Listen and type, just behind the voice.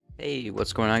Hey,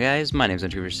 what's going on, guys? My name's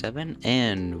Intruder7,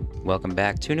 and welcome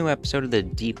back to a new episode of the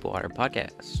DeepWater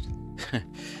Podcast.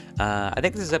 I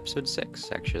think this is episode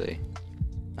 6, actually.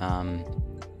 Um,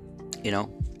 we got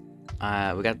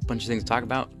a bunch of things to talk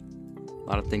about, a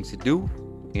lot of things to do.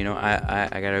 I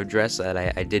gotta address that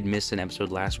I did miss an episode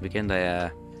last weekend.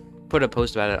 I put a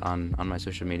post about it on my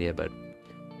social media, but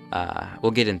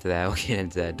we'll get into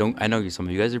that. I know some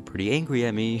of you guys are pretty angry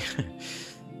at me.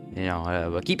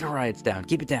 But keep your riots down.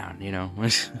 Keep it down,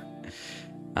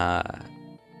 But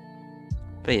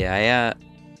yeah,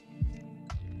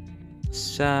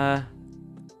 it's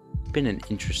been an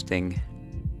interesting...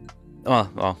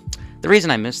 Well, the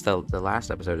reason I missed the last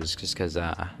episode is just because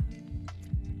the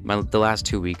last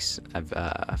 2 weeks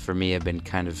for me have been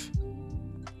kind of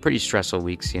pretty stressful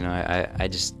weeks. I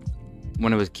just,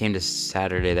 when it came to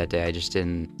Saturday that day, I just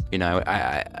didn't,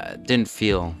 I didn't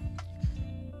feel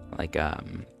like I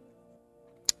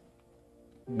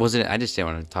just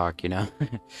didn't want to talk, I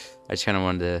just kind of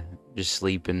wanted to just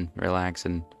sleep and relax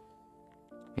and,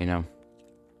 didn't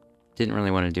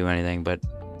really want to do anything, but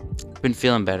been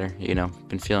feeling better,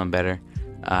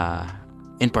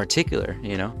 in particular,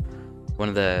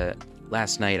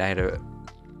 last night I had the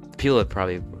people that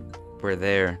probably were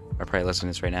there are probably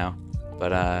listening to this right now,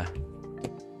 but,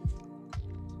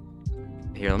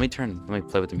 here, let me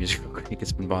play with the music real quick,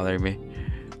 it's been bothering me.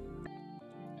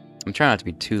 I'm trying not to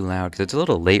be too loud because it's a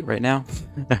little late right now.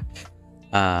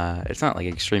 It's not like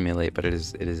extremely late, but it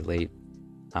is late.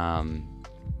 And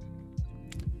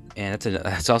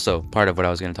that's also part of what I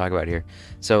was going to talk about here.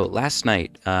 So last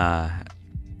night,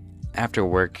 after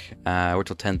work, I worked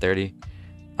till 10:30.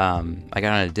 I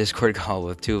got on a Discord call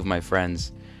with two of my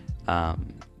friends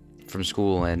from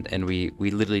school, and we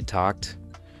literally talked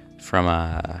from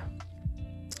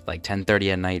like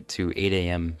 10:30 at night to 8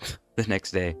 a.m. the next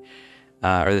day.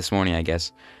 Or this morning, I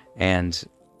guess. And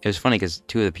it was funny because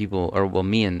two of the people,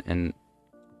 me and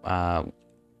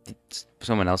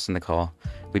someone else in the call,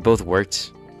 we both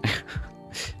worked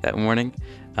that morning.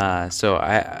 So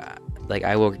I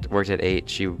worked at 8.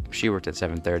 She worked at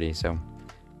 7:30. So,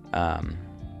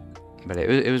 but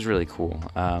it was really cool.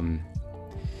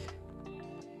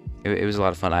 It was a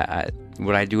lot of fun.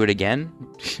 Would I do it again?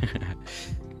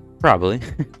 Probably.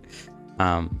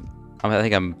 I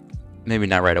think I'm. Maybe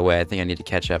not right away. I think I need to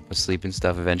catch up with sleep and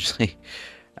stuff eventually.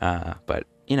 But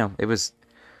it was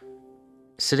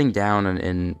sitting down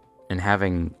and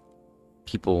having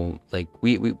people like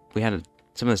we had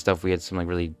some of the stuff. We had some like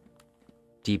really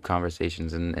deep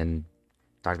conversations and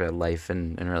talked about life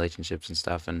and relationships and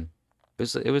stuff. And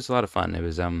it was a lot of fun. It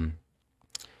was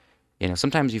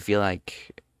sometimes you feel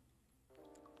like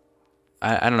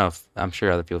I don't know if I'm sure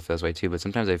other people feel this way too, but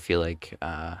sometimes I feel like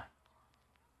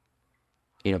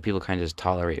people kind of just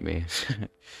tolerate me.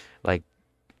 Like,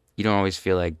 you don't always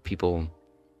feel like people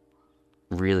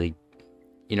really,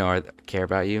 care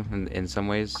about you in some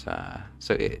ways.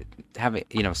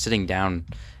 Sitting down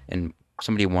and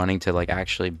somebody wanting to, like,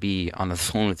 actually be on the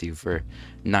phone with you for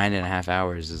 9.5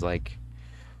 hours is like,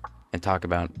 and talk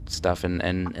about stuff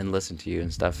and listen to you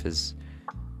and stuff is,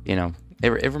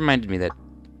 it reminded me that,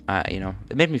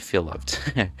 it made me feel loved.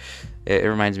 It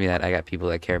reminds me that I got people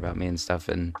that care about me and stuff,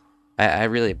 and I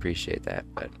really appreciate that.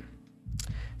 But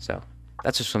so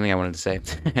that's just something I wanted to say.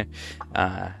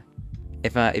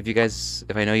 If I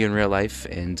know you in real life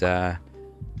and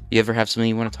you ever have something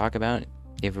you want to talk about,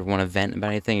 you ever want to vent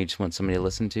about anything, you just want somebody to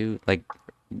listen to, like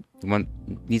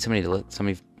need somebody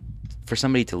for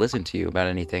somebody to listen to you about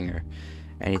anything or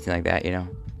anything like that,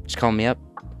 just call me up.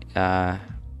 I'm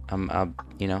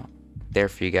there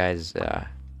for you guys.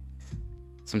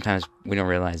 Sometimes we don't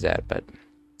realize that, but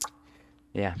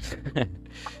yeah.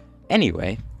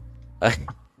 Anyway, I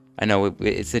know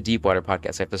it's the DeepWater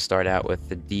Podcast. I have to start out with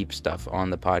the deep stuff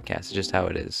on the podcast. It's just how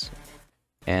it is.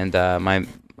 And I'm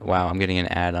getting an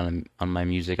ad on my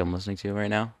music I'm listening to right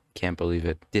now. Can't believe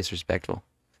it. Disrespectful.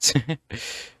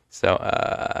 So,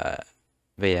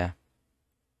 but yeah.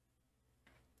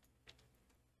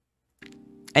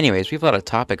 Anyways, we have a lot of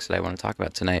topics that I want to talk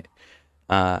about tonight.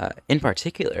 In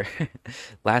particular,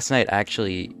 last night,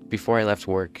 actually, before I left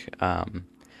work,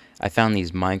 I found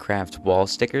these Minecraft wall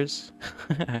stickers.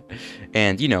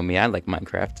 And you know me, I like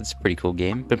Minecraft. It's a pretty cool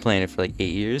game. Been playing it for like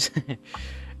 8 years.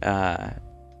 I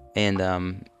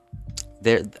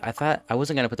thought I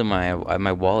wasn't gonna put them on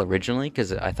my wall originally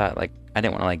because I thought like I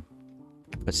didn't want to like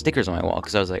put stickers on my wall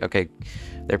because I was like, okay,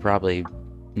 they're probably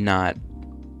not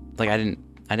like I didn't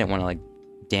want to like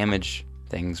damage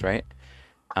things, right?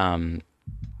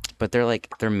 But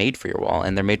they're made for your wall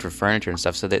and they're made for furniture and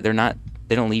stuff, so they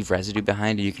don't leave residue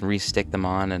behind and you can re-stick them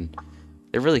on, and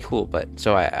they're really cool. But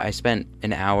so I spent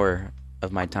an hour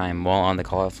of my time while on the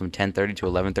call from 10:30 to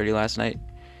 11:30 last night,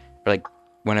 or like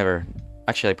whenever.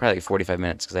 Actually, like probably like 45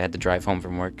 minutes because I had to drive home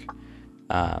from work.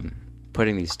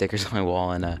 Putting these stickers on my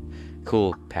wall in a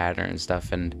cool pattern and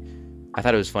stuff, and I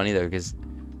thought it was funny though because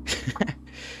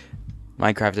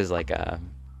Minecraft is like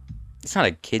it's not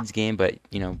a kid's game, but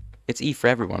it's E for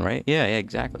everyone, right? Yeah,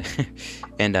 exactly.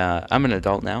 And I'm an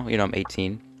adult now, I'm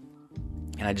 18,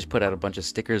 and I just put out a bunch of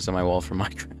stickers on my wall for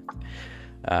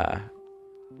Minecraft.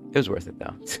 It was worth it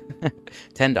though.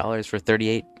 $10 for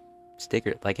 38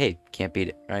 stickers. Like, hey, can't beat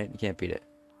it, right? You can't beat it.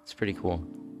 It's pretty cool.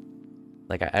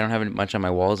 Like, I don't have much on my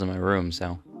walls in my room,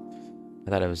 so I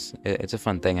thought it's a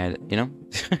fun thing. It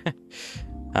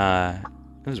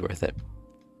was worth it.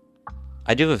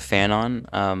 I do have a fan on,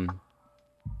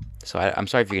 so I'm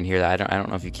sorry if you can hear that. I don't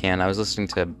know if you can. I was listening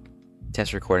to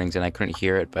test recordings and I couldn't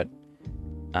hear it, but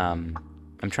I'm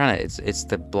trying to. It's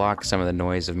to block some of the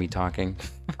noise of me talking,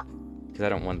 because I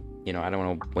don't want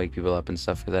to wake people up and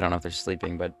stuff, because I don't know if they're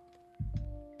sleeping. But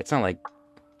it's not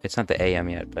the AM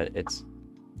yet, but it's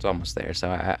almost there.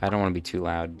 So I don't want to be too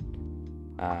loud.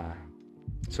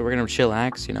 So we're gonna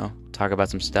chillax, talk about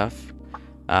some stuff.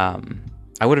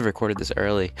 I would have recorded this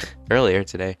earlier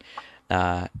today,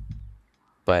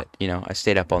 but I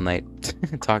stayed up all night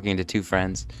talking to two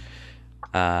friends,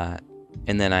 and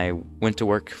then I went to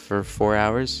work for 4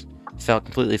 hours. Felt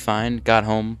completely fine. Got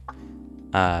home,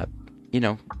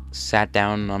 sat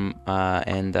down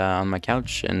on my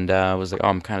couch and was like, oh,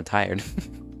 I'm kind of tired.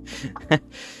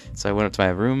 So I went up to my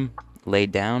room,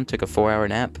 laid down, took a 4-hour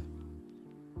nap,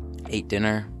 ate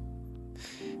dinner,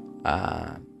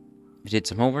 did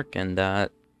some homework, and now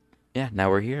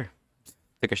we're here.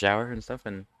 Took a shower and stuff,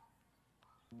 and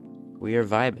we are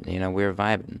vibing. We're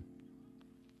vibing.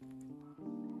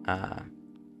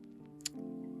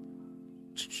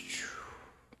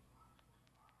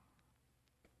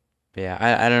 Yeah,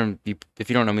 I don't. If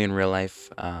you don't know me in real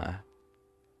life,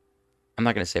 I'm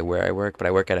not gonna say where I work, but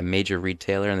I work at a major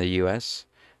retailer in the U.S.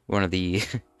 One of the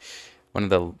one of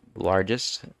the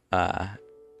largest.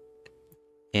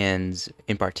 And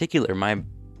in particular, I'm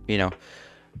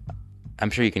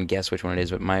sure you can guess which one it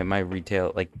is, but my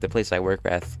retail, like the place I work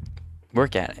at,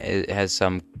 it has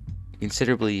some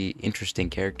considerably interesting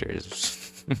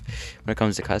characters when it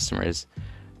comes to customers.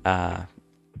 And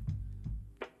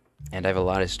I have a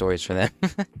lot of stories for them.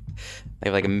 I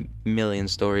have like a million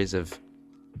stories of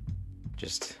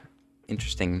just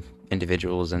interesting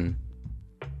individuals, and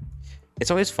it's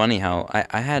always funny how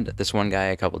I had this one guy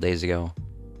a couple days ago.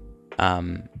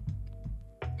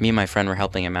 Me and my friend were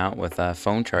helping him out with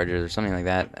phone chargers or something like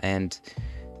that, and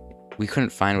we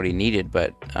couldn't find what he needed,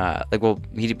 but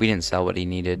we didn't sell what he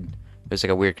needed. It was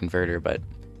like a weird converter, but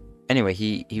anyway,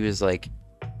 he was like,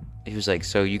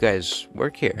 so you guys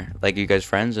work here? Like, you guys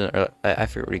friends? Or, I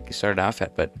forget what he started off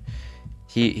at, but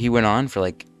he went on for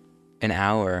like an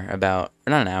hour not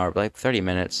an hour, but like 30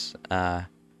 minutes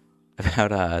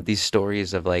about these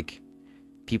stories of like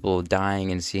people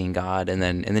dying and seeing God, and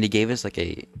then he gave us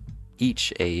like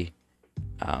each a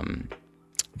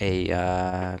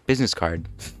business card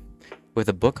with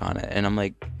a book on it, and I'm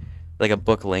like a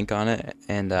book link on it,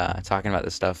 and talking about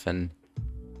this stuff, and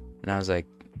I was like,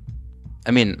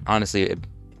 I mean, honestly,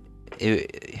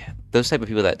 those type of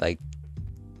people that like,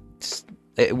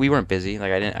 we weren't busy.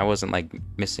 Like, I wasn't like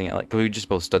missing it. Like, we just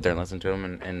both stood there and listened to him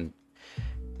and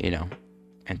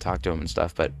and talked to him and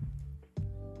stuff. But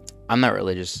I'm not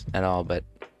religious at all. But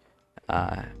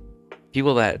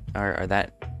people that are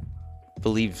that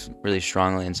believe really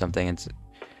strongly in something,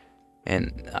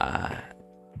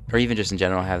 or even just in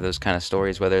general have those kind of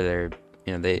stories, whether they're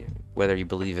whether you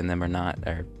believe in them or not,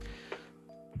 they're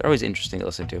always interesting to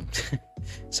listen to.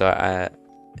 So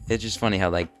it's just funny how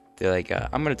like they're like,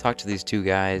 I'm gonna talk to these two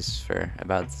guys for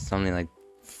about something like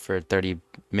for 30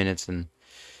 minutes, and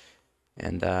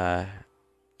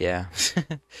yeah.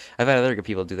 I've had other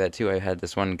people do that too. I had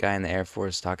this one guy in the Air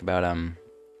Force talk about a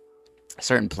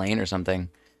certain plane or something.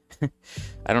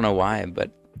 I don't know why,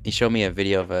 but he showed me a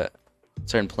video of a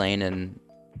certain plane, and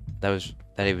that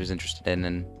he was interested in,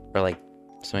 and or like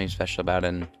something special about it,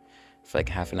 and for like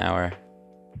half an hour.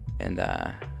 And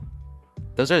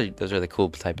those are the cool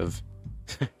type of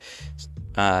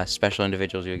special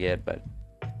individuals you get, but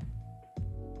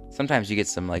sometimes you get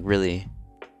some like really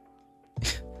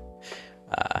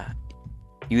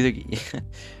you either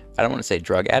I don't want to say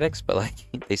drug addicts, but like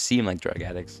they seem like drug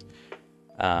addicts,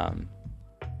 and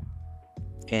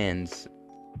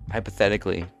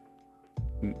hypothetically,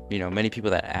 many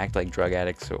people that act like drug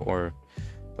addicts, or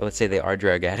let's say they are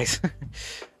drug addicts,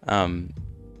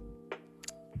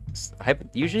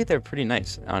 usually they're pretty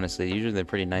nice. Honestly, usually they're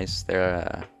pretty nice.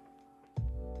 They're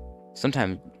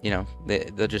sometimes,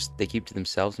 they keep to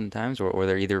themselves sometimes, or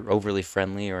they're either overly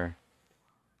friendly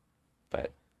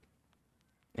but,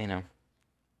 you know,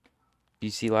 you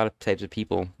see a lot of types of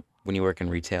people when you work in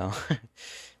retail.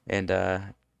 And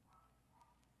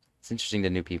it's interesting to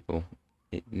new people,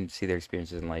 and see their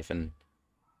experiences in life and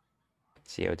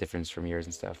see how it differs from yours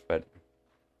and stuff. But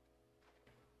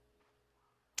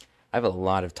I have a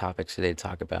lot of topics today to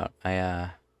talk about.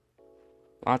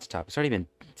 Lots of topics. It's already been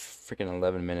freaking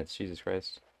 11 minutes. Jesus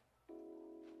Christ.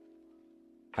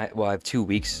 I have 2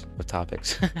 weeks of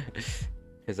topics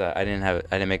because I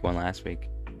didn't make one last week.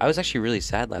 I was actually really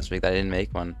sad last week that I didn't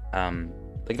make one.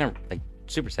 Like not like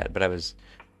super sad, but I was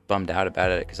bummed out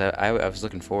about it because I was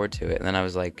looking forward to it, and then I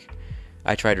was like,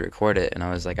 I tried to record it, and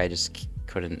I was like, I just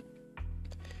couldn't.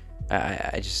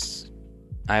 I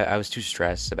was too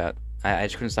stressed about. I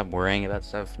just couldn't stop worrying about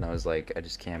stuff, and I was like, I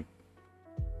just can't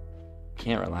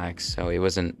relax. So it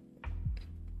wasn't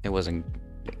the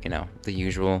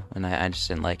usual, and I just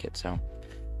didn't like it, so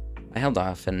I held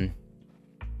off. And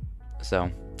so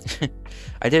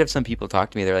I did have some people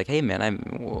talk to me. They're like, hey man,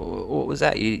 what was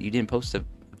that, you didn't post a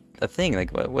thing,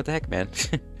 like what the heck, man?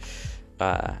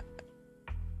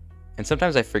 And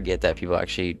sometimes I forget that people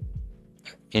actually,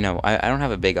 I don't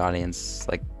have a big audience,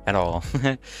 like, at all.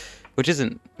 Which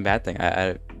isn't a bad thing.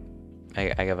 I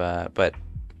have but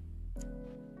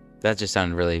that just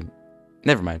sounded really,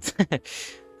 never mind.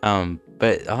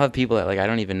 But I'll have people that, like, I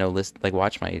don't even know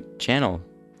watch my channel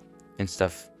and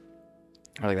stuff,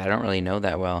 or like I don't really know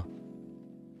that well,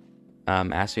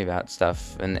 ask me about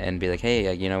stuff and be like, hey,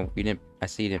 I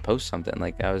see you didn't post something.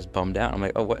 Like, I was bummed out. I'm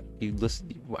like, oh, what, you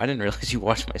listen? I didn't realize you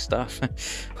watched my stuff.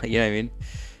 Like, you know what I mean?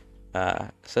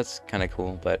 So that's kind of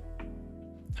cool. But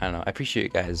I don't know, I appreciate you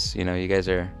guys. You guys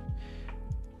are,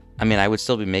 I would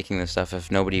still be making this stuff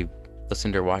if nobody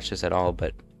listened or watched this at all,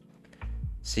 but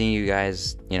seeing you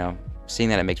guys, seeing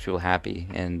that it makes people happy,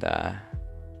 and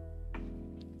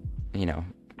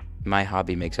my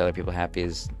hobby makes other people happy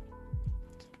is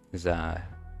it's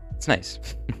nice.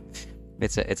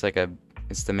 It's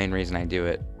the main reason I do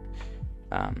it.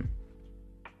 I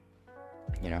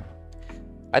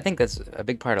think that's a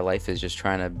big part of life, is just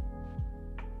trying to,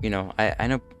 I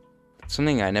know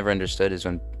something I never understood is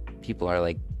when people are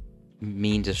like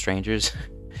mean to strangers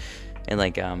and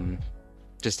like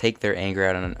just take their anger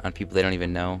out on people they don't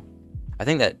even know. I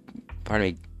think that part of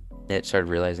me that started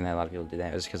realizing that a lot of people do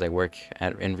that was because I work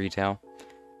in retail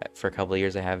for a couple of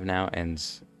years. I have now, and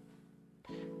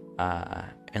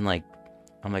like,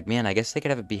 I'm like, man, I guess they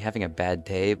could be having a bad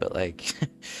day, but like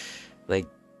like,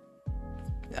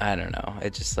 I don't know,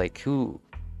 it's just like, who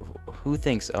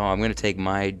thinks, oh, I'm gonna take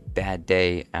my bad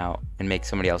day out and make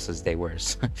somebody else's day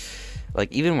worse?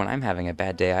 Like, even when I'm having a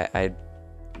bad day,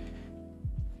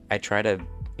 I try to,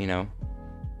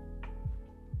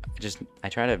 I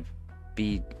try to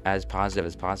be as positive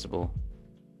as possible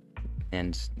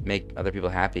and make other people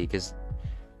happy, because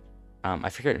I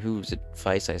forget whose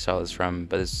advice I saw this from,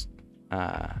 but it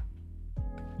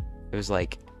was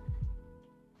like,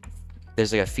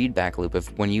 there's like a feedback loop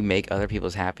of when you make other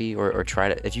people's happy, or try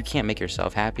to, if you can't make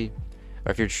yourself happy,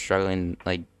 or if you're struggling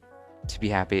like to be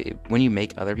happy, when you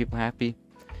make other people happy,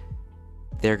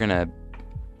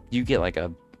 you get like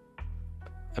a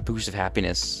boost of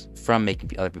happiness from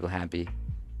making other people happy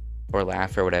or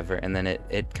laugh or whatever, and then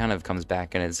it kind of comes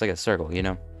back, and it's like a circle,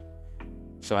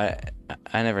 So I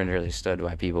never really understood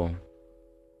why people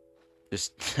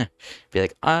just be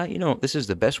like, this is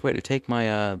the best way to take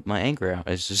my my anger out,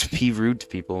 is just be rude to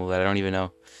people that I don't even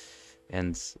know.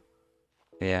 And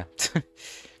yeah.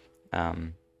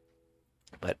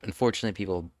 But unfortunately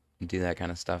people do that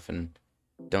kind of stuff and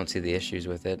don't see the issues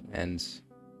with it, and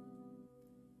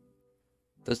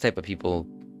those type of people,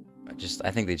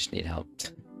 I think they just need help.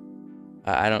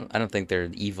 I don't think they're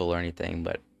evil or anything,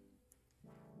 but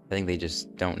I think they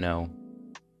just don't know.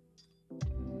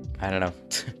 I don't know.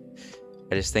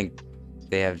 I just think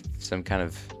they have some kind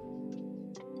of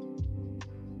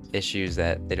issues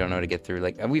that they don't know how to get through.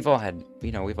 Like, we've all had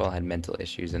mental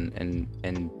issues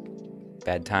and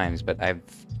bad times, but I've,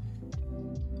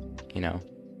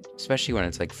 especially when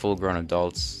it's like full-grown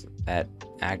adults that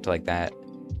act like that,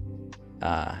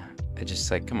 I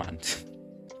just, like, come on.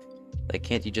 Like,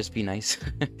 can't you just be nice?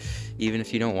 Even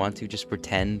if you don't want to, just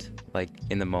pretend, like,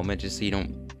 in the moment, just so you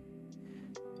don't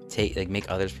make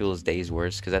other people's days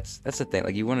worse. Because that's the thing.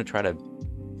 Like, you want to try to,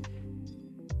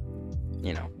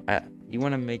 you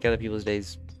want to make other people's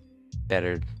days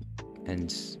better, and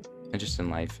just in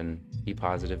life, and be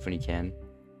positive when you can.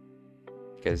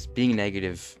 Because being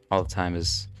negative all the time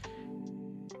it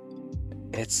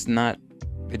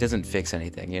doesn't fix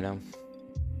anything,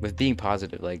 With being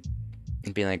positive, like,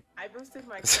 and being like,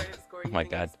 Oh my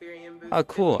god. Oh,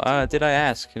 cool. Did I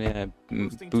ask? Can I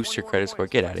boost your credit score?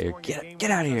 Get out of here.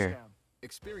 Get out of here.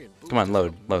 Come on,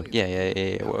 load.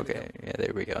 Yeah. Well, okay. Yeah,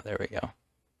 there we go.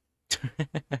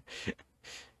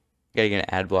 Gotta get an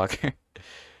ad blocker.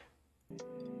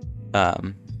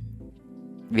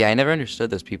 Yeah, I never understood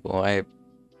those people. Like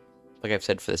I've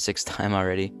said for the 6th time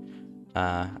already.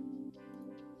 I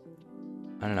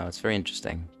don't know. It's very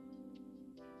interesting.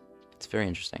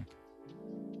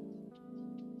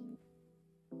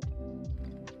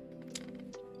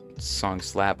 Song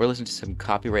slap. We're listening to some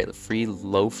copyright-free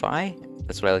lo-fi.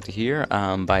 That's what I like to hear.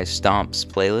 By Stomp's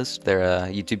Playlist, their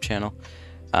YouTube channel.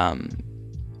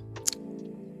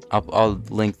 I'll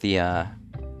link the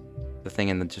thing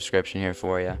in the description here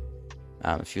for you.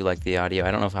 If you like the audio,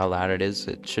 I don't know how loud it is.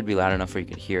 It should be loud enough where you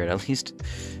can hear it, at least,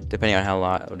 depending on how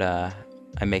loud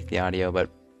I make the audio,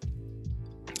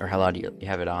 or how loud you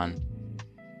have it on.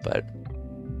 But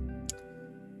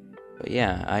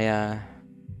yeah,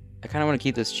 I kind of want to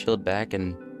keep this chilled back,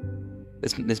 and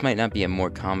this might not be a more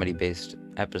comedy-based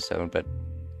episode, but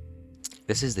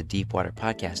this is the DeepWater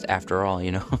Podcast after all,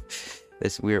 you know.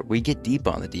 We get deep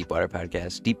on the DeepWater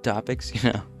Podcast, deep topics,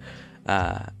 you know.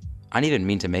 I didn't even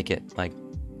mean to make it, like,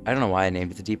 I don't know why I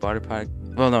named it the DeepWater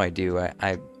Podcast. Well, no, I do.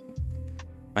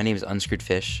 My name is Unscrewed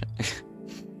Fish,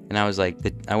 and I was like,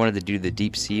 I wanted to do the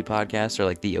Deep Sea Podcast, or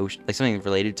like the ocean, like something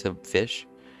related to fish.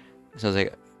 So I was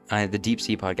like, the Deep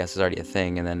Sea Podcast is already a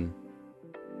thing, and then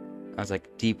I was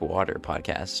like, DeepWater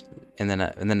Podcast, and then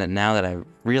now that I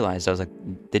realized, I was like,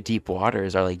 the deep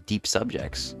waters are like deep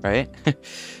subjects, right?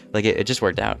 Like it just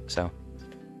worked out. So,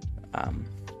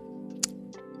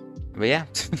 but yeah,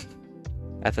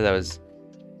 I thought that was,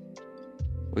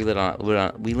 we went on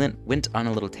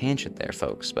a little tangent there,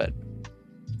 folks, but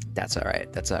that's all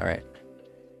right.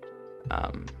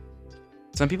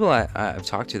 Some people I've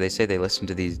talked to, they say they listen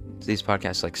to these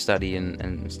podcasts like study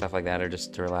and stuff like that, or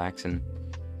just to relax, and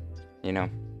you know,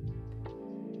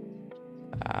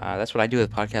 that's what I do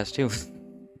with podcasts too.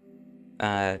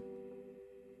 But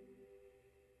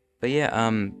yeah,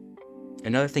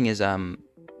 another thing is, I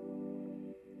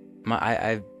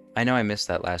know I missed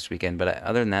that last weekend, but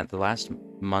other than that, the last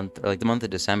month, or like the month of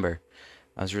December,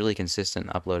 I was really consistent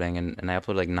uploading, and I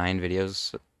uploaded like 9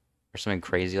 videos or something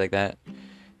crazy like that,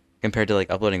 compared to like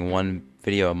uploading 1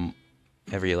 video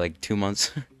every like 2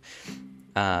 months.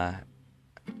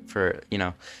 For, you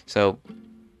know, so,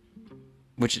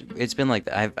 which it's been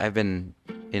like, I've been,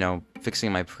 you know,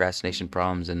 fixing my procrastination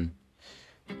problems and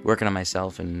working on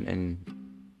myself and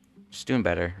just doing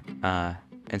better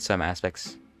in some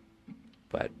aspects,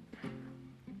 but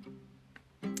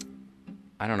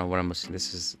I don't know what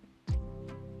this is.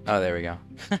 Oh, there we go.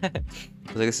 I was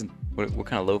like, this is, what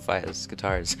kind of lo-fi is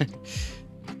guitars?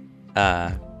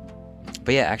 But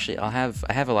yeah, actually, I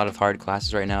have a lot of hard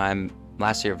classes right now. I'm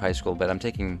last year of high school, but I'm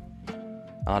taking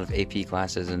a lot of AP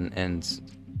classes, and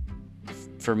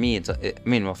for me,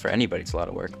 well, for anybody, it's a lot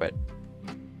of work, but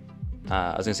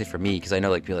I was gonna say for me, because I know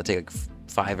like people that take like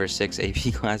 5 or 6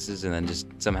 AP classes and then just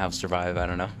somehow survive. I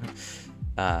don't know.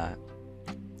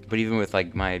 But even with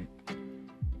like my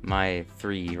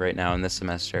 3 right now in this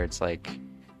semester, it's like,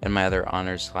 and my other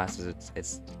honors classes,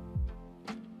 it's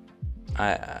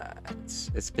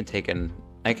been taken.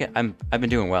 I've been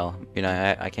doing well, you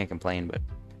know. I can't complain, but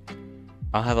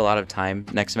I'll have a lot of time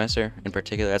next semester in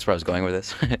particular. That's where I was going with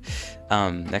this.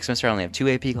 Next semester I only have 2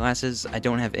 AP classes. I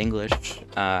don't have English.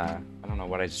 I don't know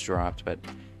what I just dropped, but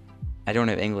I don't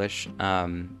have English.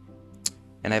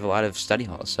 And I have a lot of study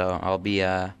halls, so I'll be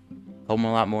home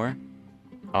a lot more.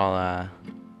 I'll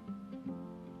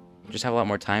just have a lot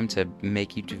more time to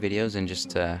make YouTube videos and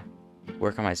just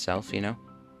work on myself, you know.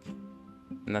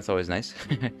 And that's always nice.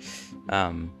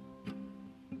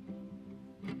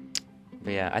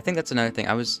 But yeah, I think that's another thing.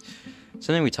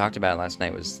 Something we talked about last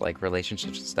night was like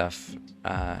relationships and stuff,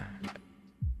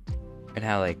 and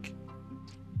how, like,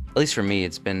 at least for me,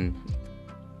 it's been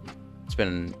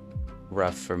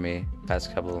rough for me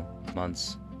past couple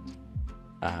months.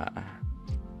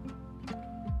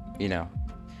 You know,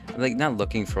 like not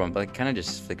looking for one, but like kind of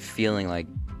just like feeling like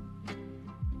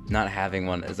not having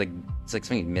one. It's like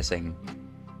something missing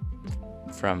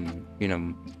from, you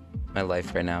know, my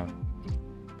life right now.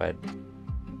 But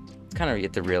it's kind of, you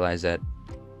have to realize that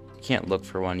you can't look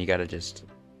for one. You gotta just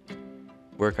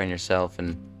work on yourself,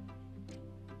 and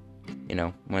you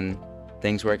know, when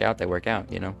things work out, they work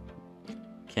out, you know.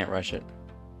 Can't rush it.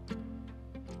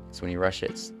 So when you rush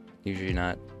it, it's usually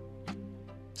not,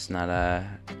 it's not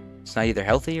either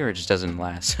healthy or it just doesn't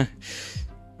last.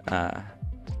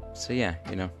 So yeah,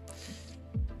 you know,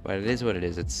 but it is what it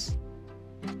is. It's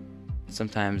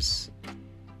sometimes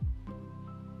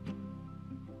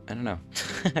I don't know.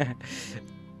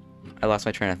 I lost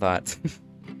my train of thought.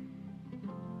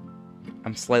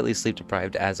 I'm slightly sleep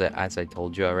deprived, as I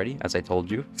told you already. As I told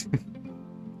you.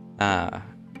 Talking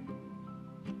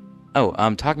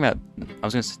about.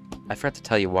 I forgot to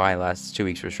tell you why last 2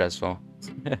 weeks were stressful.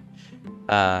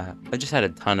 I just had a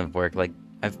ton of work. Like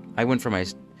I went from my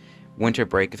winter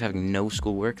break of having no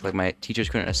schoolwork, like my teachers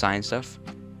couldn't assign stuff,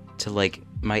 to like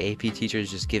my AP teachers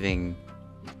just giving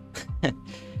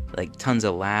like tons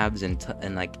of labs and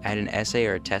like I had an essay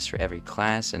or a test for every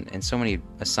class and so many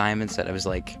assignments that I was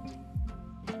like,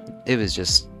 it was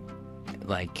just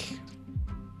like,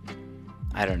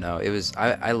 I don't know. It was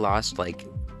I lost like,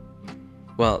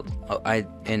 well,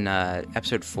 in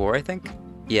episode 4, I think.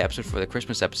 Yeah, episode 4, the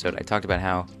Christmas episode, I talked about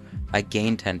how I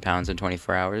gained 10 pounds in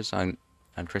 24 hours on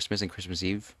Christmas and Christmas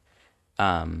Eve.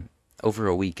 Over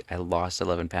a week, I lost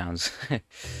 11 pounds. I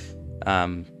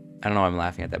don't know why I'm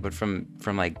laughing at that, but from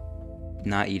like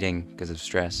not eating because of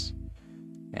stress.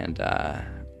 And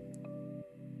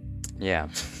yeah,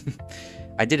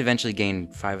 I did eventually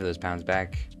gain 5 of those pounds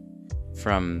back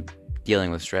from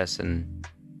dealing with stress and,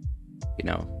 you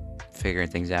know, figuring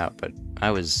things out. But I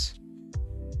was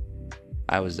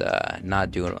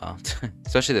not doing well,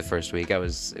 especially the first week. It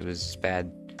was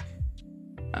bad,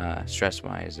 stress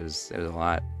wise. It was a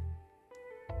lot,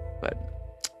 but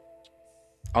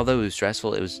although it was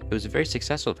stressful, it was a very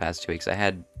successful past 2 weeks.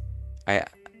 From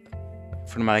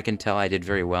what I can tell, I did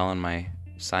very well on my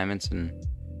assignments and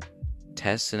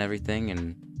tests and everything,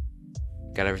 and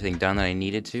got everything done that I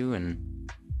needed to.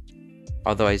 And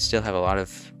although I still have a lot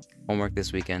of homework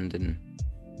this weekend, and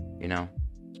you know,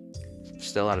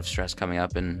 still a lot of stress coming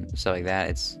up and stuff like that,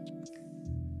 it's,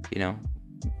 you know,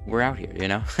 we're out here, you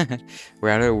know. We're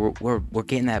out here, we're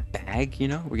getting that bag, you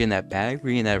know. We're getting that bag,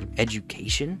 we're getting that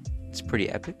education. It's pretty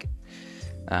epic.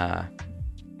 Yeah,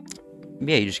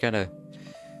 you just gotta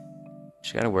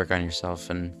work on yourself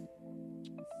and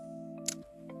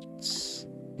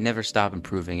never stop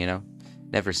improving, you know.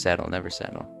 Never settle.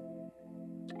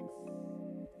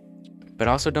 But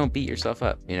also don't beat yourself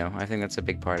up, you know. I think that's a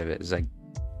big part of it. It's like,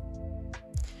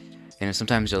 you know,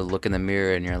 sometimes you'll look in the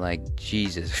mirror and you're like,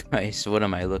 Jesus Christ, what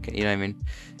am I looking? You know what I mean?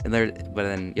 But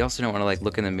then you also don't want to like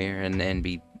look in the mirror and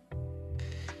be,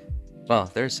 well,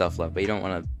 there's self-love, but you don't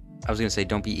want to, I was going to say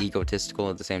don't be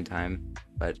egotistical at the same time,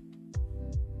 but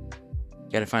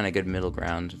you got to find a good middle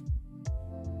ground.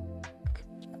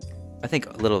 I think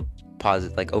a little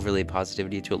like overly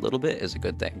positivity to a little bit is a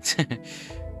good thing.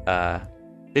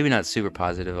 Maybe not super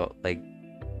positive, like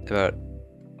about,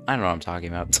 I don't know what I'm talking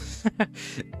about.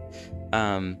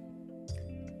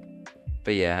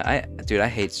 But yeah, I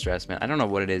hate stress, man. I don't know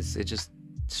what it is. It just,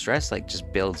 stress like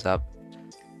just builds up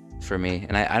for me,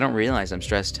 and I don't realize I'm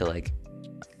stressed till like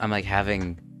I'm on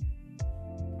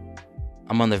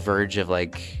the verge of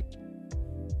like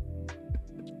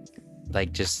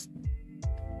just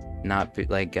not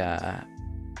like I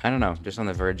don't know, just on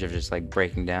the verge of just like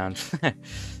breaking down.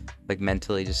 Like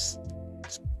mentally just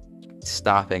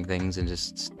stopping things and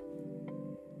just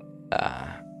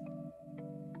I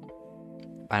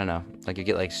don't know, like you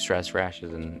get like stress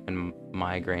rashes and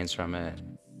migraines from it.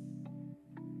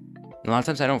 And a lot of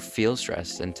times I don't feel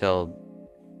stressed until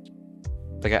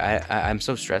like I'm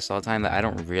so stressed all the time that I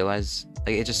don't realize,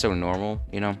 like it's just so normal,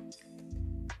 you know.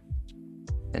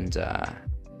 And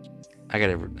I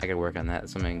gotta work on that.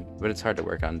 It's something, but it's hard to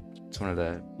work on. It's one of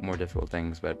the more difficult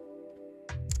things, but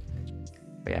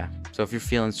yeah. So if you're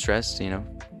feeling stressed, you know,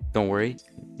 don't worry.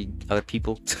 Other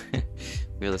people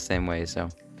feel the same way, so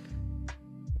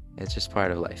it's just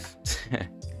part of life.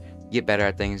 You get better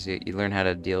at things. You learn how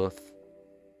to deal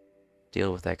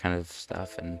with that kind of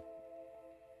stuff, and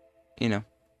you know,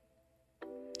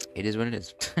 it is what it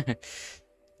is.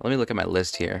 Let me look at my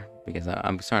list here because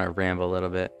I'm starting to ramble a little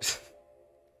bit.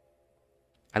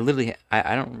 I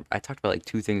talked about like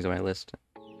 2 things on my list.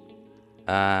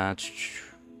 We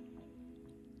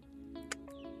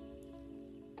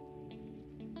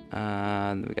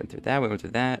went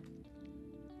through that.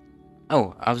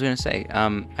 Oh, I was gonna say, a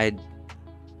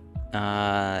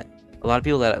lot of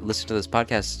people that listen to this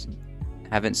podcast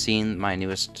haven't seen my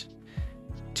newest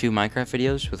 2 Minecraft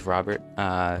videos with Robert,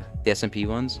 the SMP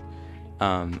ones.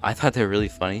 I thought they were really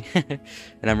funny, and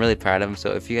I'm really proud of them.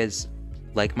 So if you guys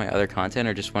like my other content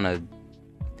or just want to,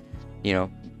 you know,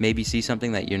 maybe see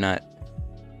something that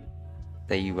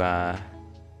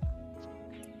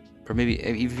or maybe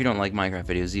even if you don't like Minecraft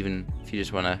videos, even if you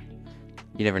just want to,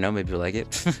 you never know, maybe you'll like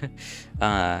it.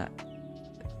 I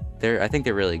think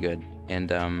they're really good,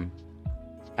 and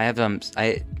I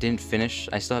didn't finish.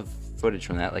 I still have footage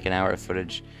from that, like an hour of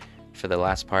footage for the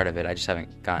last part of it. I just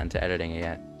haven't gotten to editing it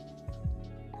yet.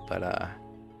 But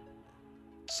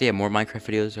So yeah, more Minecraft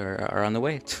videos are on the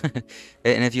way.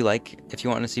 And if you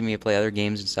want to see me play other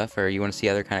games and stuff, or you want to see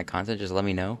other kind of content, just let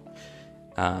me know.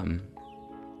 Um,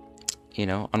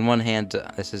 on one hand,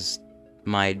 this is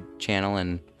my channel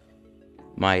and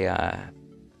my,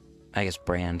 I guess,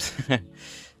 brand.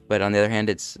 But on the other hand,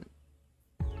 it's,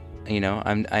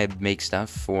 I make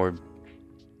stuff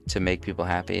to make people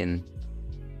happy and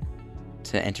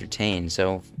to entertain.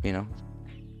 So,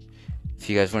 if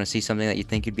you guys want to see something that you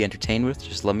think you'd be entertained with,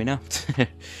 just let me know.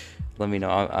 Let me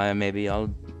know. Maybe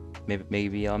I'll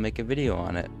make a video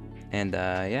on it. And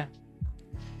yeah.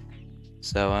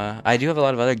 So I do have a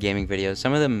lot of other gaming videos.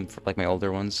 Some of them, like my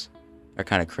older ones, are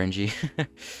kind of cringy.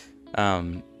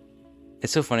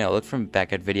 It's so funny. I'll look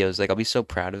back at videos. Like, I'll be so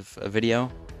proud of a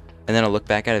video, and then I'll look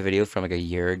back at a video from like a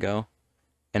year ago,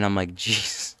 and I'm like,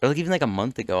 jeez. Or like even like a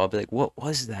month ago, I'll be like, what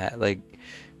was that? Like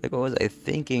what was I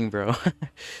thinking, bro?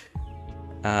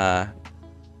 But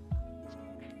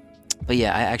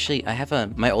yeah, I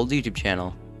have my old YouTube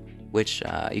channel, which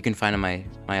you can find on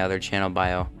my other channel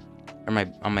bio, or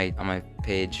on my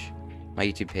page, my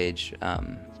YouTube page.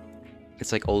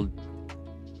 It's like old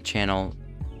channel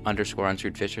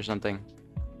 _unscrewed_fish or something.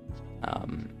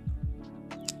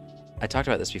 I talked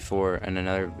about this before in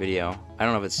another video. I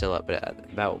don't know if it's still up, but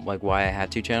about like why I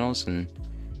had 2 channels, and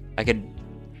I could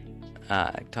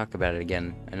talk about it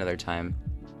again another time.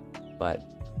 But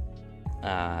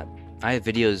I have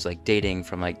videos like dating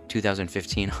from like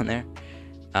 2015 on there.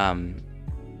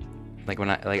 Like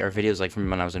our videos like from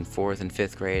when I was in 4th and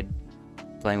 5th grade,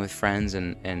 playing with friends,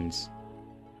 and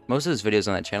most of those videos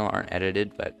on that channel aren't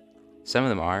edited, but some of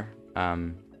them are.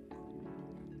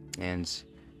 And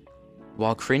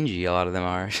while cringy, a lot of them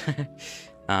are.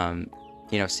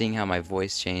 Seeing how my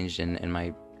voice changed and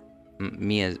my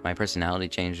personality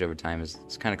changed over time is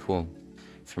kind of cool,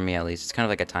 for me at least. It's kind of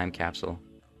like a time capsule,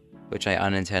 which I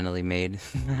unintentionally made.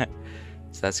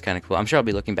 So that's kind of cool. I'm sure I'll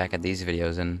be looking back at these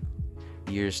videos in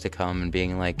years to come and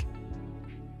being like,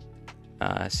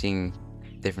 seeing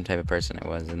different type of person I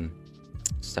was and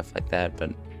stuff like that.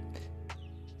 But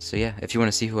so yeah, if you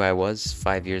want to see who I was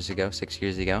 5 years ago, 6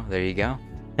 years ago, there you go.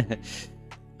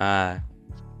 Or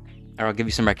I'll give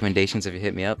you some recommendations if you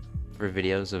hit me up for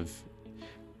videos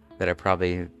that are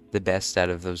probably the best out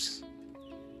of those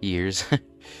years.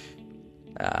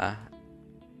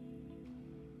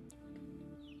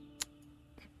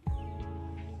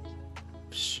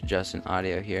 Just an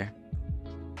audio here.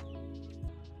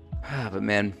 But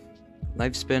man,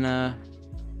 life's been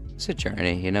it's a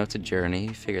journey, it's a journey.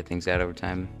 You figure things out over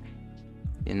time.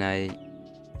 And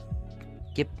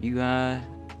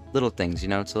little things,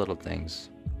 it's the little things.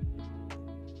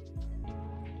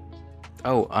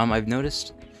 Oh, I've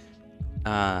noticed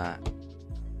when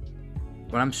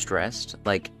I'm stressed,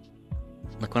 like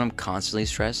when I'm constantly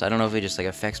stressed, I don't know if it just like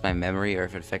affects my memory or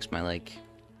if it affects my like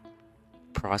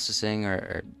processing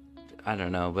or I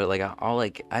don't know, but like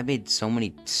I made so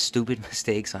many stupid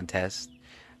mistakes on tests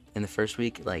in the first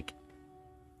week. Like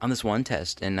on this one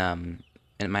test in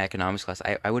my economics class,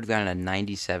 I would have gotten a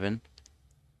 97.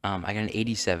 I got an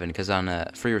 87 because on a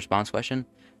free response question,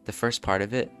 the first part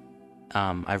of it,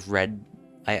 I read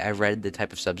the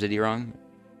type of subsidy wrong,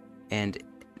 and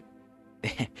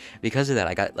because of that,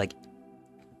 I got like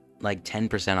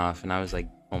 10% off, and I was like,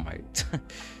 oh my.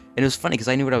 And it was funny because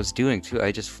I knew what I was doing too.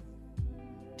 I just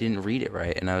didn't read it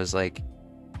right, and I was like,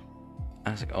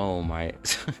 oh my.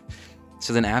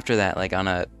 So then after that, like on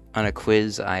a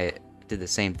quiz, I did the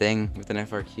same thing with an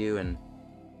FRQ, and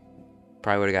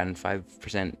probably would have gotten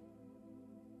 5%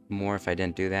 more if I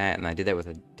didn't do that. And I did that with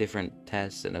a different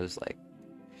test, and it was like,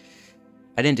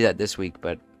 I didn't do that this week,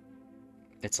 but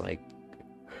it's like,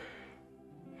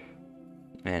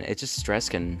 man, it's just stress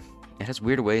it has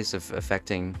weird ways of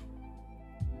affecting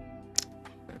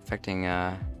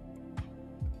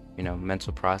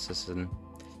mental process and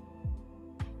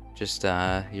just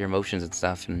your emotions and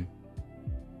stuff, and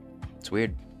it's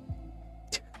weird.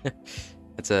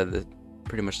 It's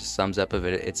pretty much the sums up of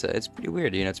it. It's pretty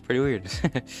weird, it's pretty weird.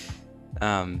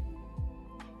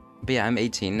 But yeah, I'm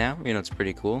 18 now, it's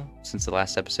pretty cool. Since the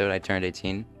last episode I turned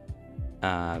 18.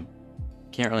 Can't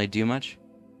really do much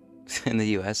in the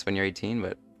US when you're 18,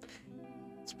 but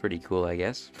it's pretty cool, I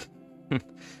guess.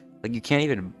 Like, you can't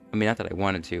even, not that I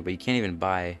wanted to, but you can't even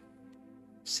buy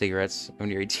cigarettes when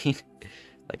you're 18.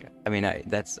 Like,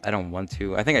 I don't want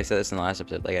to. I think I said this in the last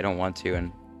episode, like, I don't want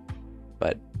to,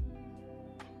 but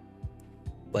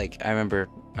like, I remember,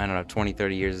 I don't know, 20,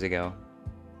 30 years ago,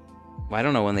 well, I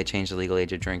don't know when they changed the legal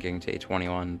age of drinking to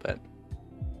 21, but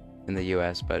in the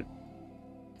US, but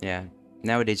yeah,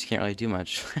 nowadays you can't really do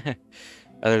much.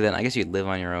 Other than, I guess you'd live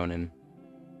on your own and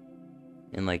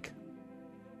like,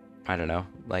 I don't know,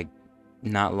 like,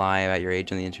 not lie about your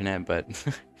age on the internet, but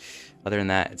other than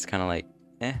that, it's kind of like,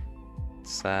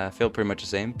 it's feel pretty much the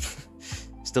same.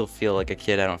 Still feel like a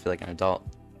kid. I don't feel like an adult,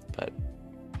 but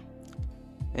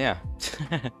yeah.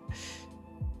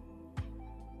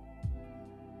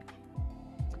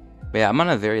 But yeah, I'm on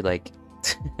a very like,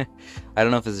 I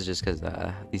don't know if this is just because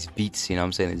these beats, you know what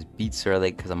I'm saying, these beats are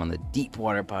like because I'm on the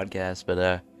DeepWater Podcast,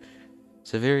 but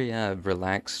it's a very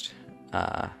relaxed,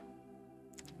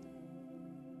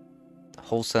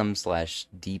 wholesome slash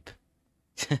deep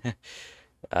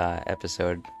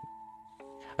episode.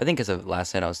 I think because of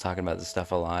last night I was talking about this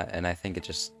stuff a lot, and I think it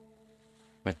just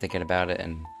went thinking about it,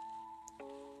 and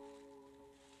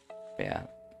yeah,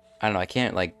 I don't know, I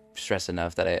can't like stress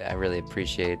enough that I really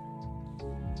appreciate,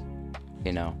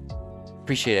 you know,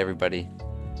 appreciate everybody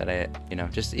that I, you know,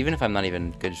 just even if I'm not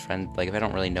even good friend, like if I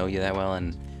don't really know you that well,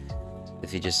 and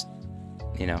if you just,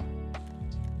 you know,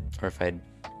 or if I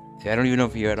don't even know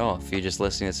if you at all, if you're just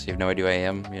listening to this, you have no idea who I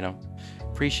am, you know,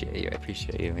 appreciate you, I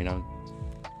appreciate you, you know,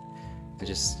 I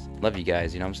just love you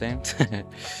guys, you know what I'm saying?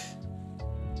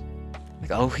 Like,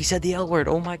 oh, he said the L word,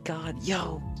 oh my god,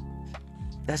 yo,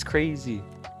 that's crazy.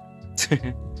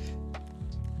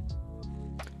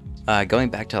 Going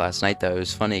back to last night though, it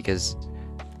was funny because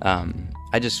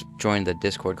I just joined the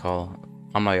Discord call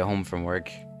on my way home from work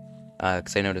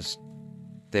because I noticed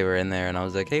they were in there, and I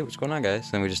was like, hey, what's going on, guys?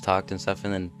 And we just talked and stuff,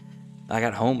 and then I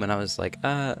got home and I was like,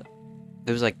 it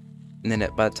was like, and then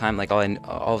by the time, like, all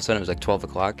of a sudden it was like 12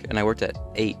 o'clock, and I worked at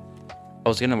 8. I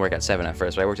was gonna work at 7 at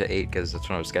first, but I worked at 8 because that's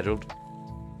when I was scheduled.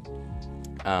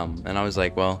 And I was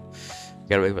like, well, I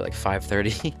gotta wait for like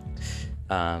 5:30.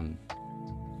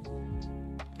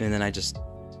 And then I just,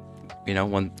 you know,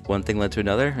 one thing led to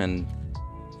another, and,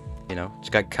 you know,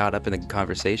 just got caught up in the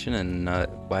conversation, and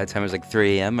by the time it was like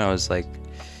 3 a.m., I was like,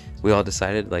 we all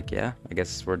decided, like, yeah, I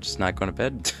guess we're just not going to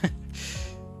bed.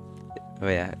 But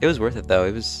yeah, it was worth it though.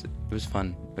 It was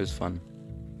fun. It was fun.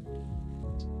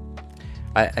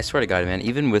 I swear to God, man,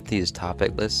 even with these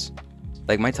topic lists,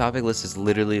 like my topic list is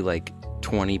literally like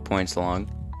 20 points long.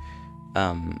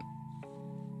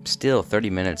 Still 30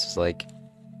 minutes is like,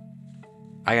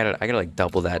 I gotta like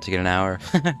double that to get an hour.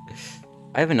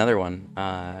 I have another one,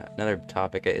 another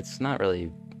topic. It's not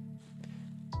really,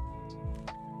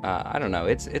 I don't know.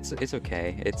 It's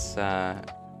okay. It's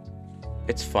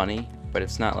funny, but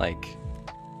it's not like,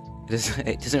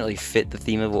 it doesn't really fit the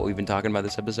theme of what we've been talking about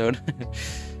this episode.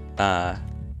 But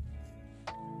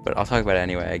I'll talk about it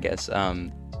anyway, I guess.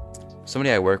 Somebody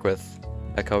I work with,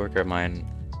 a coworker of mine,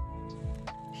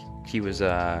 he was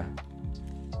what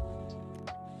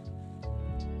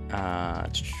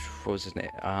was his name?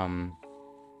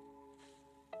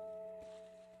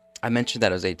 I mentioned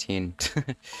that I was 18,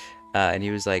 and he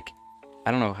was like,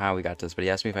 I don't know how we got to this, but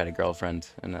he asked me if I had a girlfriend,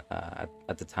 and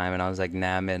at the time, and I was like,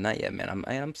 nah, man, not yet, man.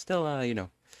 I'm still, you know,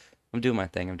 I'm doing my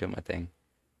thing.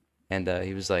 And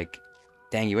he was like,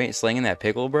 dang, you ain't slinging that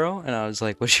pickle, bro? And I was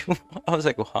like, I was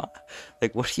like, what?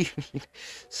 Like, what do you mean,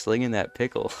 slinging that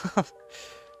pickle?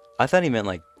 I thought he meant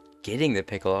like getting the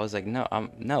pickle. I was like, no,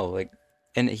 no, like,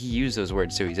 and he used those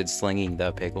words too. He said slinging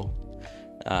the pickle.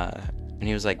 And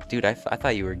he was like, dude, I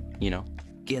thought you were, you know,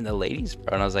 getting the ladies,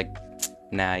 bro. And I was like,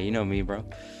 nah, you know me, bro.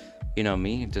 You know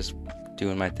me, just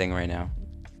doing my thing right now.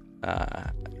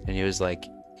 And he's like,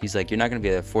 you're not gonna be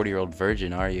a 40-year-old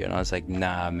virgin, are you? And I was like,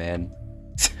 nah, man.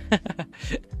 I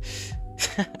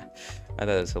thought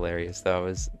it was hilarious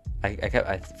though. I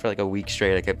kept for like a week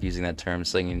straight I kept using that term,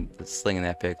 slinging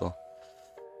that pickle.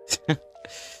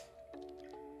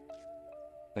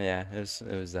 Yeah, it was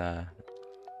that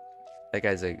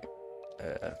guy's a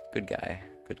good guy.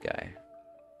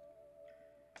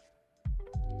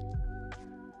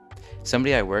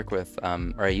 Somebody I work with,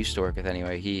 or I used to work with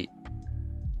anyway, he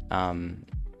was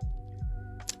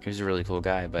a really cool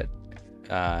guy, but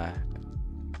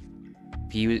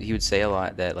he would say a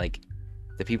lot that like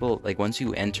the people, like once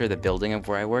you enter the building of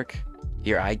where I work,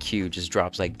 your IQ just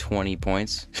drops like 20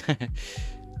 points.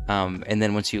 And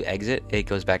then once you exit, it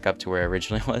goes back up to where it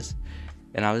originally was.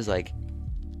 And I was like,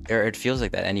 or it feels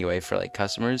like that anyway for like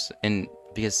customers, and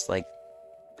because like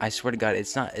I swear to God,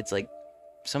 it's like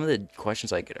some of the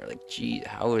questions I get are like, gee,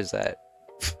 how is that?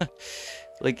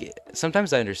 Like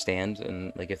sometimes I understand,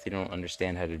 and like if they don't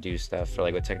understand how to do stuff or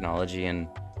like with technology, and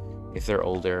if they're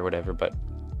older or whatever, but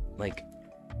like,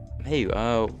 hey,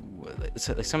 so,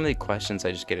 like, some of the questions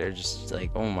I just get are just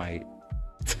like, oh my.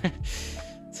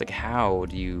 It's like, how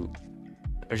do you,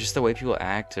 or just the way people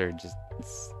act, or just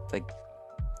it's like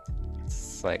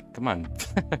come on.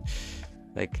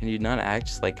 Like, can you not act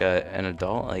just like an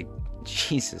adult? Like,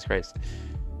 Jesus Christ.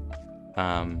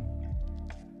 I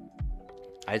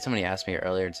I had somebody ask me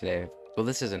earlier today. Well,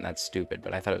 this isn't that stupid,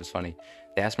 but I thought it was funny.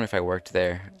 They asked me if I worked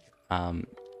there, and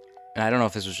I don't know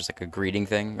if this was just like a greeting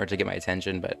thing or to get my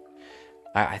attention, but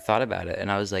I thought about it,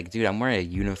 and I was like, dude, I'm wearing a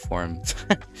uniform.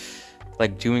 I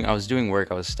was doing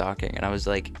work, I was stalking, and I was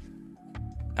like,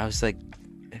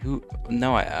 who?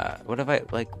 No, what have I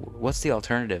like? What's the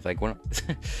alternative? Like, what?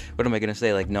 What am I gonna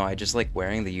say? Like, no, I just like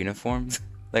wearing the uniform.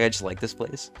 Like, I just like this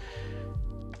place.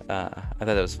 I thought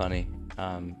that was funny.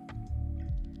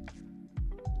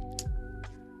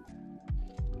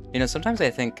 Sometimes I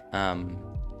think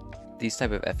these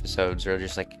type of episodes are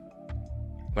just like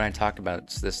when I talk about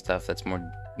this stuff that's more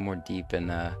deep and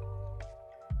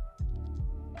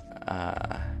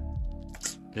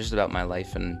just about my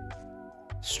life and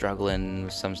struggling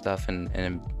with some stuff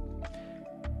and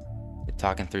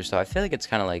talking through stuff. I feel like it's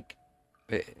kind of like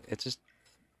it's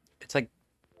like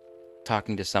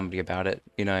talking to somebody about it.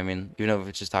 You know what I mean? Even though if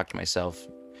it's just talking to myself,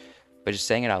 but just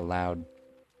saying it out loud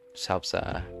just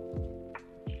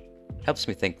helps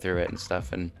me think through it and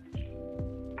stuff. And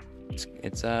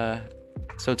so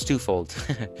it's twofold.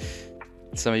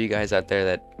 Some of you guys out there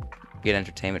that get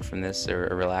entertainment from this or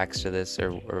relax to this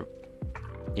or for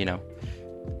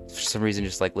some reason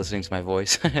just like listening to my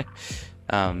voice.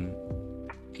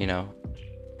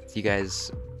 You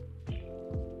guys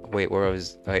wait,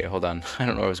 hold on. I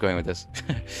don't know where I was going with this.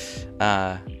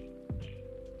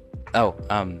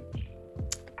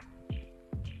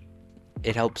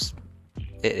 It helps,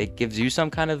 it gives you some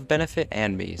kind of benefit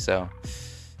and me, so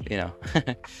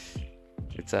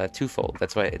it's twofold.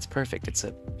 That's why it's perfect. It's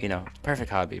a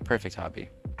perfect hobby.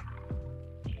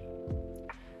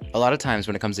 A lot of times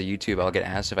when it comes to YouTube, I'll get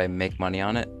asked if I make money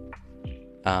on it,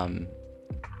 and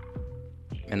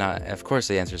of course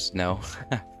the answer is no.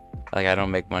 Like, I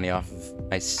don't make money off of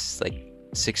my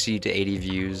 60 to 80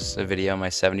 views a video, my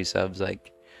 70 subs.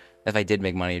 Like, if I did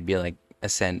make money, it'd be like a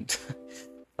cent.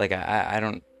 Like, I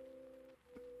don't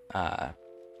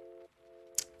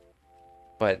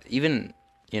but even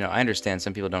I understand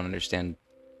some people don't understand.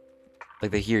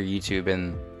 Like, they hear YouTube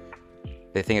and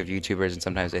they think of YouTubers, and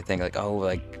sometimes they think like, oh,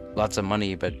 like lots of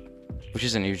money, but which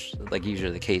isn't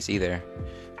usually the case either.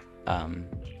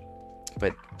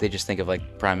 But they just think of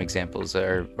like prime examples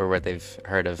or what they've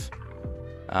heard of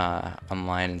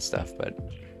online and stuff. But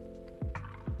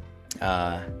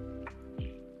where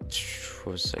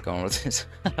was I going with this?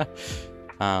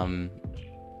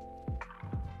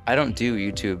 I don't do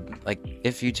YouTube. Like,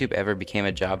 if YouTube ever became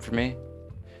a job for me,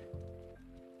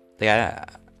 like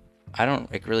I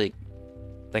don't like really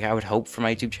like, I would hope for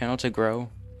my YouTube channel to grow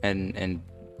and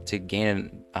to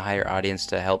gain a higher audience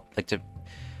to help, like,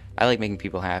 I like making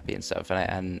people happy and stuff,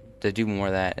 and to do more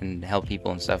of that and help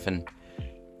people and stuff and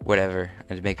whatever,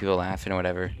 and to make people laugh and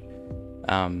whatever.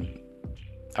 I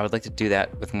would like to do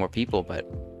that with more people, but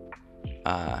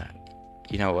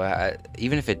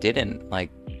even if it didn't, like,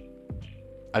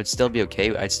 I'd still be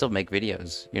okay. I'd still make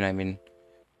videos. You know what I mean?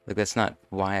 Like, that's not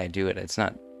why I do it. It's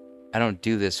not. I don't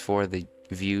do this for the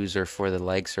views or for the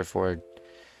likes or for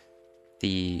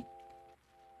the.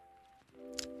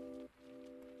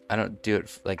 I don't do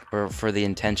it or for the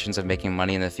intentions of making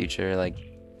money in the future. Like,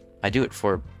 I do it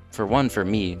for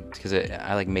me, because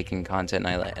I like making content,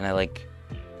 and I like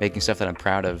making stuff that I'm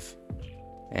proud of,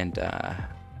 and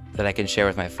that I can share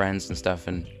with my friends and stuff.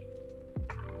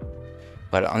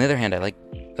 But on the other hand, I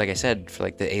like I said, for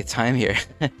like the 8th time here,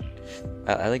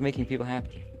 I like making people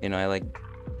happy. I like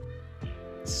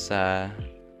it's the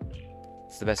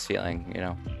best feeling.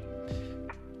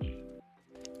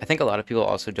 I think a lot of people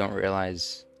also don't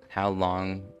realize how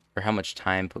long or how much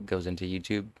time goes into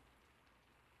YouTube.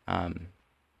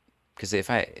 Because if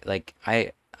I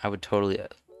would totally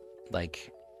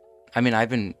I've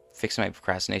been fixing my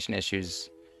procrastination issues,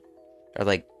 or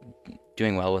like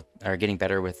doing well with, or getting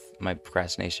better with my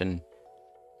procrastination,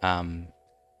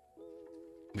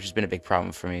 which has been a big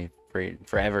problem for me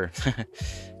forever.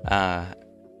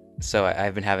 So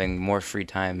I've been having more free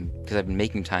time because I've been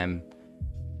making time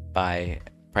by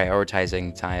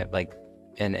prioritizing time, like,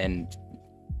 and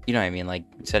you know what I mean, like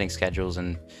setting schedules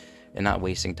and not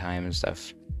wasting time and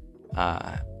stuff,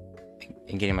 and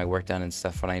getting my work done and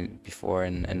stuff before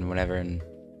and whenever, and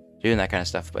doing that kind of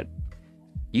stuff. But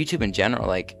YouTube in general,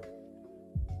 like,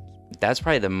 that's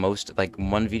probably the most, like,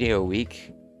 one video a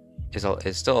week is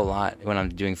still a lot when I'm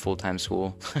doing full-time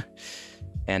school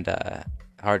and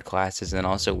hard classes, and then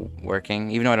also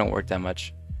working. Even though I don't work that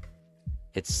much,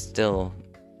 it's still,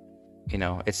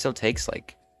 it still takes,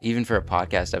 like, even for a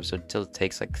podcast episode, it still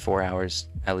takes like 4 hours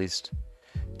at least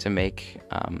to make,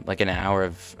 like an hour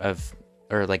of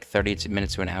or like 30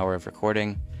 minutes to an hour of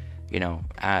recording.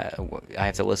 I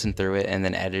have to listen through it and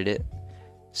then edit it,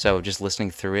 So just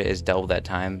listening through it is double that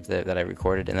time that I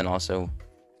recorded, and then also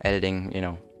editing,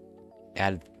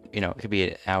 add, it could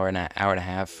be an hour and a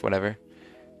half, whatever.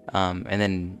 And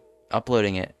then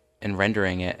uploading it and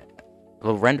rendering it.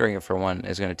 Well, rendering it for one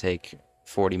is going to take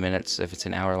 40 minutes if it's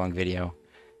an hour-long video,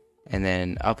 and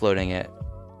then uploading it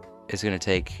is going to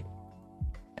take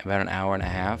about an hour and a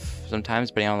half sometimes,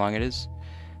 depending on how long it is.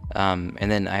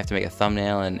 And then I have to make a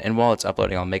thumbnail, and while it's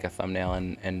uploading, I'll make a thumbnail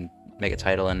and make a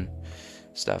title and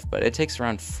stuff. But it takes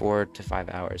around 4 to 5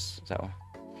 hours. So,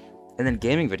 and then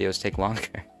gaming videos take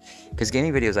longer, because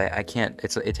gaming videos I can't.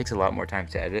 It takes a lot more time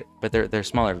to edit, but they're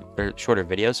shorter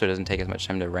videos, so it doesn't take as much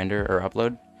time to render or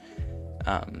upload.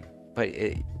 But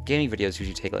gaming videos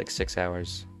usually take like 6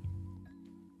 hours.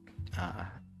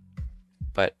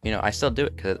 But I still do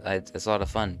it because it's a lot of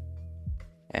fun,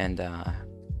 and I'm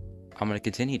gonna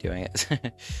continue doing it.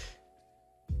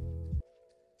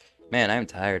 Man, I'm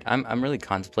tired. I'm really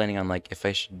contemplating on like if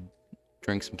I should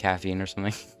drink some caffeine or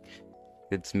something.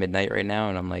 It's midnight right now,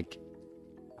 and I'm like,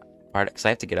 because I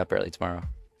have to get up early tomorrow.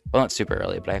 Well, not super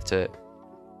early, but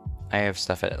I have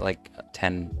stuff at like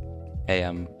 10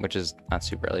 a.m., which is not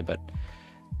super early, but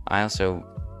I also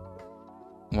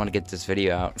want to get this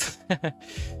video out.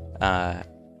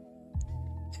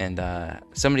 And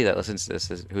somebody that listens to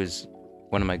this who's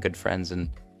one of my good friends, and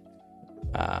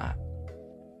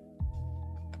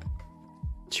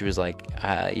she was like,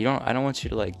 I don't want you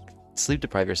to like sleep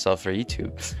deprive yourself for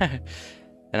YouTube.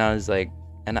 And I was like,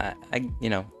 and I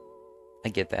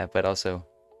get that, but also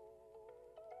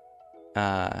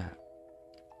I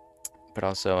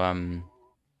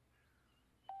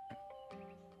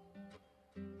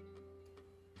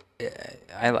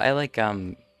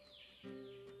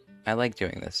like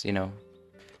doing this,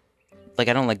 like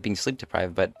I don't like being sleep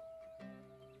deprived, but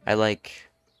I like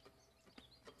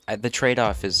the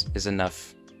trade-off is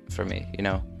enough for me,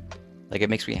 like it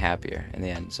makes me happier in the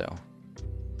end. So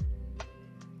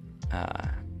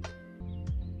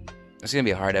it's gonna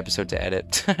be a hard episode to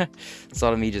edit. It's a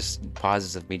lot of me just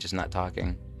pauses of me just not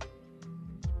talking.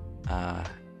 I'm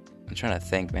trying to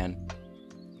think, man.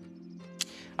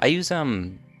 I use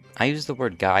the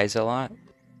word guys a lot.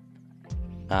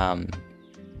 I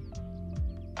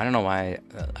don't know why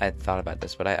I thought about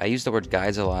this, but I use the word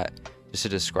guys a lot just to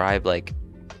describe like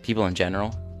people in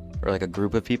general, or like a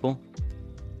group of people.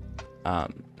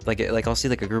 Like I'll see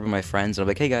like a group of my friends, and I'm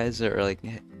like, hey guys, or like,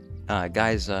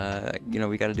 guys,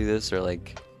 we got to do this, or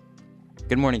like,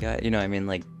 good morning, guys. I mean,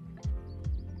 like,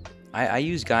 I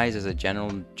use guys as a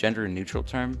general gender neutral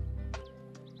term.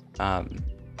 I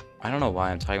don't know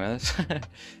why I'm talking about this,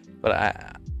 but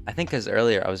I think because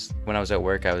earlier when I was at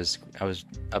work, I was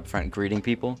up front greeting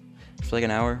people for like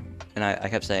an hour, and I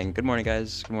kept saying good morning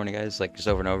guys, like just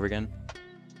over and over again.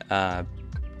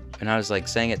 And I was like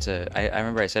saying it to, I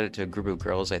remember I said it to a group of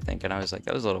girls, I think, and I was like,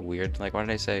 that was a little weird. Like, why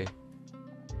did I say?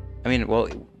 I mean, well,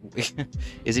 is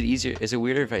it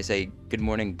weirder if I say good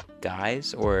morning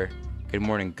guys or good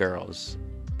morning girls?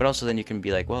 But also then you can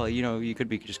be like, well, you could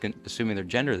be just assuming their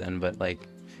gender then, but like,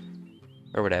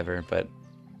 or whatever, but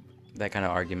that kind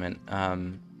of argument. But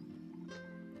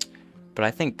I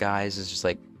think guys is just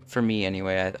like, for me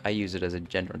anyway, I use it as a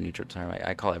gender neutral term.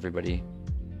 I call everybody,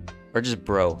 or just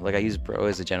bro. Like I use bro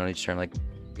as a gender neutral term. Like,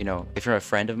 if you're a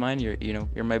friend of mine, you're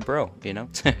my bro, You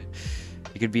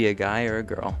could be a guy or a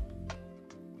girl.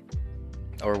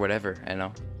 Or whatever, and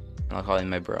I'll call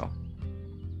him my bro.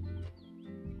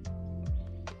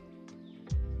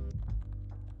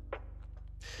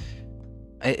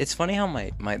 It's funny how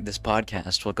my this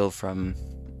podcast will go from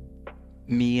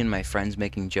me and my friends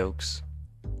making jokes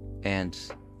and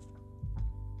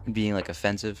being like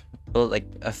offensive, well,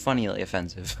 like funnily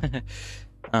offensive,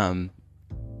 and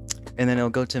then it'll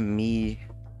go to me,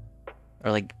 or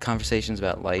like conversations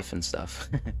about life and stuff,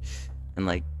 and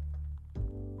like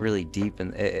really deep,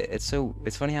 and it's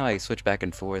funny how I switch back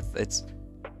and forth. It's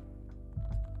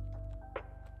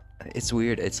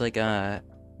weird. It's like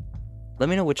let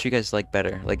me know what you guys like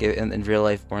better, like in real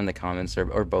life or in the comments,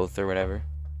 or both, or whatever,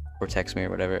 or text me or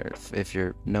whatever if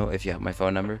you have my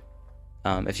phone number.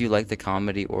 If you like the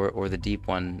comedy or the deep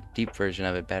version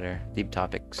of it better, deep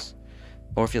topics,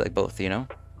 or if you like both,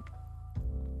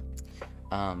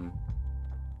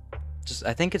 just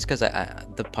I think it's because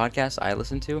the podcast I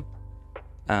listen to,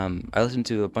 I listen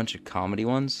to a bunch of comedy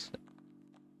ones,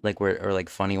 like or like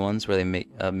funny ones where they make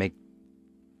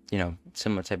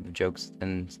similar type of jokes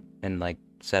and like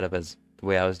set up as the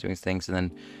way I was doing things,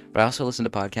 but I also listen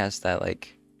to podcasts that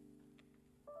like,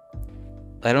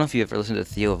 I don't know if you ever listened to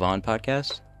Theo Von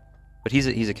podcast, but he's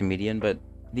a comedian, but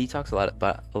he talks a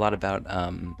lot about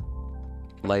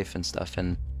life and stuff,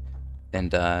 and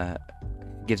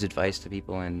gives advice to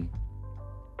people, and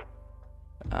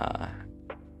I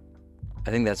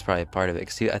think that's probably part of it.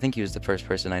 'Cause I think he was the first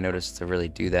person I noticed to really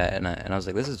do that, and I was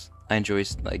like, I enjoy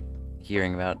like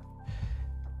hearing about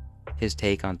his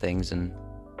take on things, and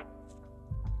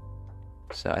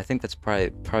so I think that's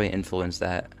probably influenced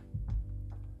that.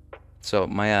 So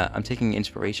I'm taking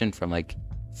inspiration from like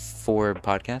 4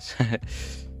 podcasts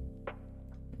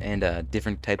and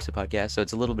different types of podcasts. So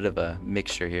it's a little bit of a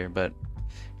mixture here, but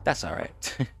that's all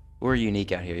right. We're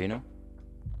unique out here, you know?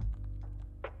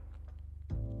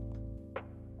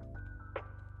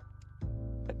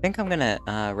 I think I'm gonna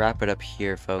wrap it up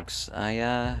here, folks.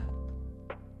 I'm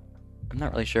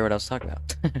not really sure what else to talk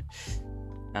about.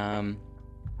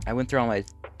 I went through all my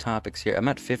topics here. I'm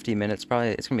at 50 minutes. Probably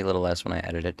it's gonna be a little less when I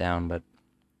edit it down, but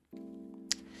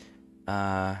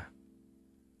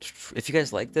if you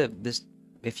guys like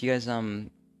if you guys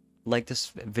like this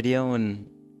video and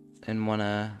want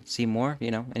to see more,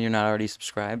 you know, and you're not already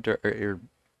subscribed, or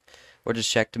just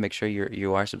check to make sure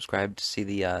you are subscribed to see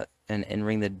the and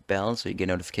ring the bell so you get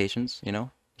notifications, you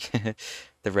know,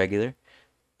 the regular.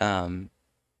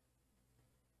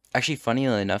 Actually,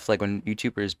 funnily enough, like when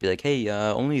YouTubers be like, "Hey,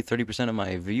 only 30% of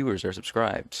my viewers are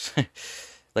subscribed,"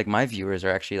 like my viewers are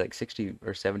actually like 60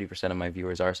 or 70% of my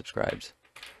viewers are subscribed.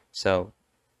 So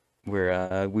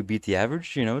we beat the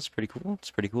average, you know. It's pretty cool.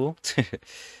 It's pretty cool.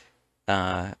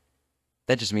 That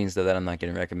just means though that I'm not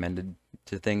getting recommended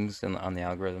to things on the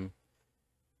algorithm,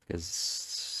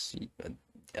 because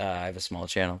I have a small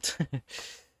channel.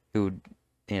 Who,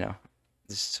 you know,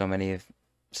 there's so many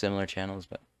similar channels,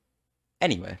 but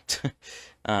anyway,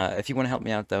 if you want to help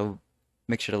me out though,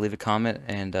 make sure to leave a comment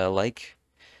and like,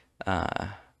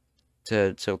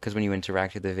 because when you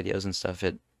interact with the videos and stuff,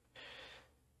 it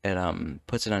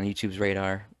puts it on YouTube's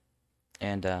radar.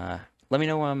 And let me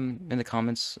know in the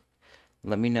comments.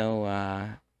 Let me know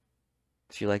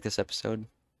if you like this episode,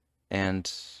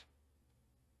 and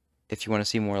if you want to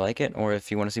see more like it, or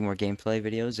if you want to see more gameplay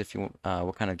videos. If you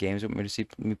what kind of games you want me to see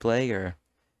me play, or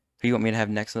who you want me to have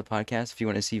next on the podcast. If you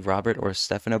want to see Robert or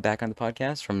Stefano back on the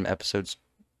podcast from episodes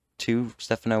 2,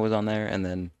 Stefano was on there, and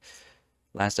then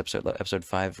last episode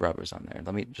 5, Robert was on there.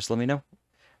 Let me know.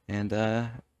 And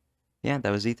yeah,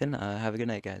 that was Ethan. Have a good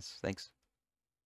night, guys. Thanks.